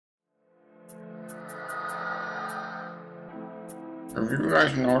Have you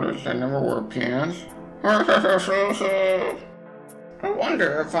guys noticed I never wear pants? I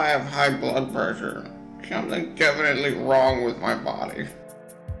wonder if I have high blood pressure. Something definitely wrong with my body.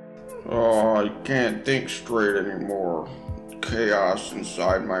 Oh, I can't think straight anymore. Chaos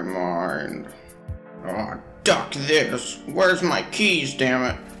inside my mind. Oh, duck this. Where's my keys, damn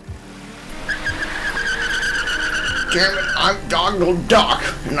it? Damn it, I'm Donald Duck,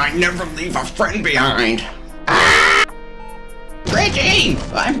 and I never leave a friend behind. Ah! Reggie,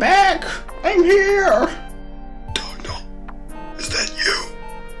 I'm back. I'm here. Donald, is that you?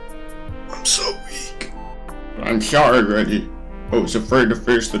 I'm so weak. I'm sorry, Reggie. I was afraid to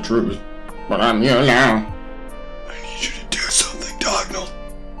face the truth, but I'm here now. I need you to do something, Donald.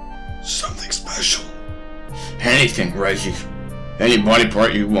 Something special. Anything, Reggie. Any body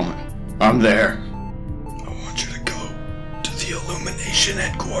part you want. I'm there. I want you to go to the Illumination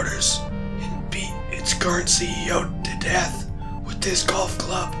headquarters and beat its current CEO to death with this golf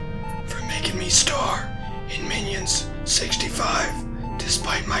club for making me star in Minions 65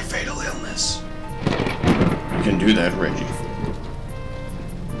 despite my fatal illness. You can do that, Reggie.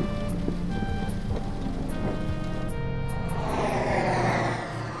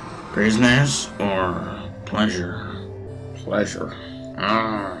 Business or pleasure? Pleasure.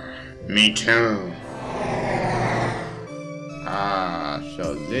 Ah, me too. Ah,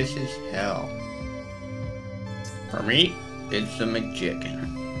 so this is hell. For me, it's the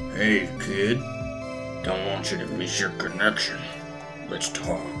McChicken. Hey, kid. Don't want you to miss your connection. Let's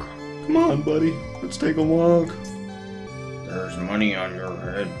talk. Come on, buddy. Let's take a walk. There's money on your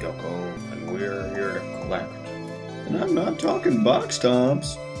head, Ducko, and we're here to collect. And I'm not talking box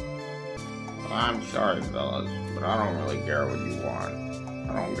tops. I'm sorry, fellas, but I don't really care what you want.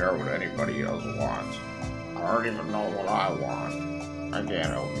 I don't care what anybody else wants. I don't even know what I want. I can't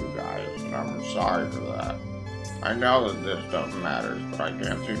help you guys, and I'm sorry for that. I know that this stuff matters, but I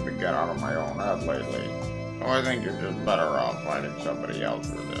can't seem to get out of my own head lately. So I think you're just better off finding somebody else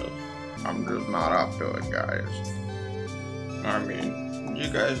for this. I'm just not up to it, guys. I mean, you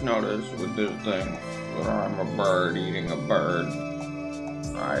guys notice with this thing that I'm a bird eating a bird?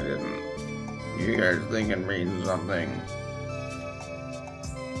 I didn't. You guys think it means something?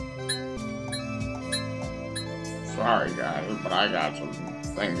 Sorry guys, but I got some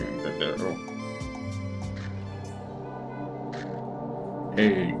thinking to do.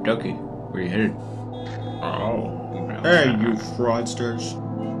 Hey, Ducky, where you headed? Oh. Hey, you fraudsters.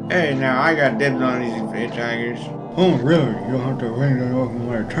 Hey, now I got dibs on these hitchhikers. Oh, really? You don't have to ring that off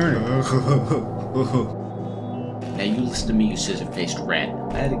my attorney. Now you listen to me, you scissor-faced rat.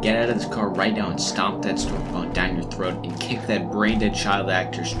 I had to get out of this car right now and stomp that storm bone down your throat and kick that brain-dead child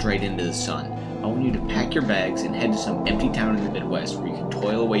actor straight into the sun. I want you to pack your bags and head to some empty town in the Midwest where you can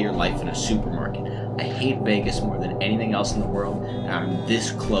toil away your life in a supermarket. I hate Vegas more than anything else in the world, and I'm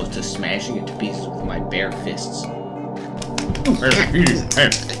this close to smashing it to pieces with my bare fists. Ducky.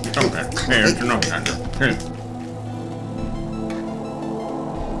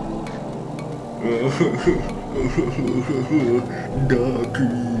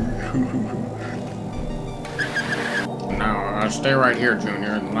 Now, stay right here,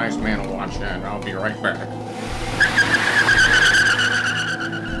 Junior. The nice man will watch you, and I'll be right back.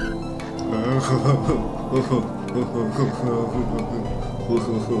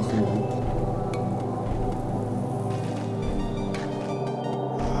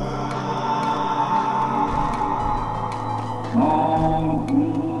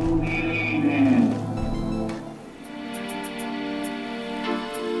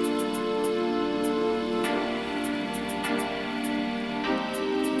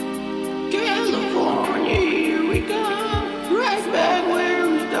 California, here we go. Right back where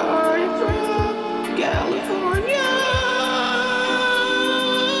we started from. California,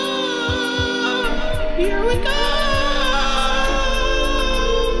 here we go.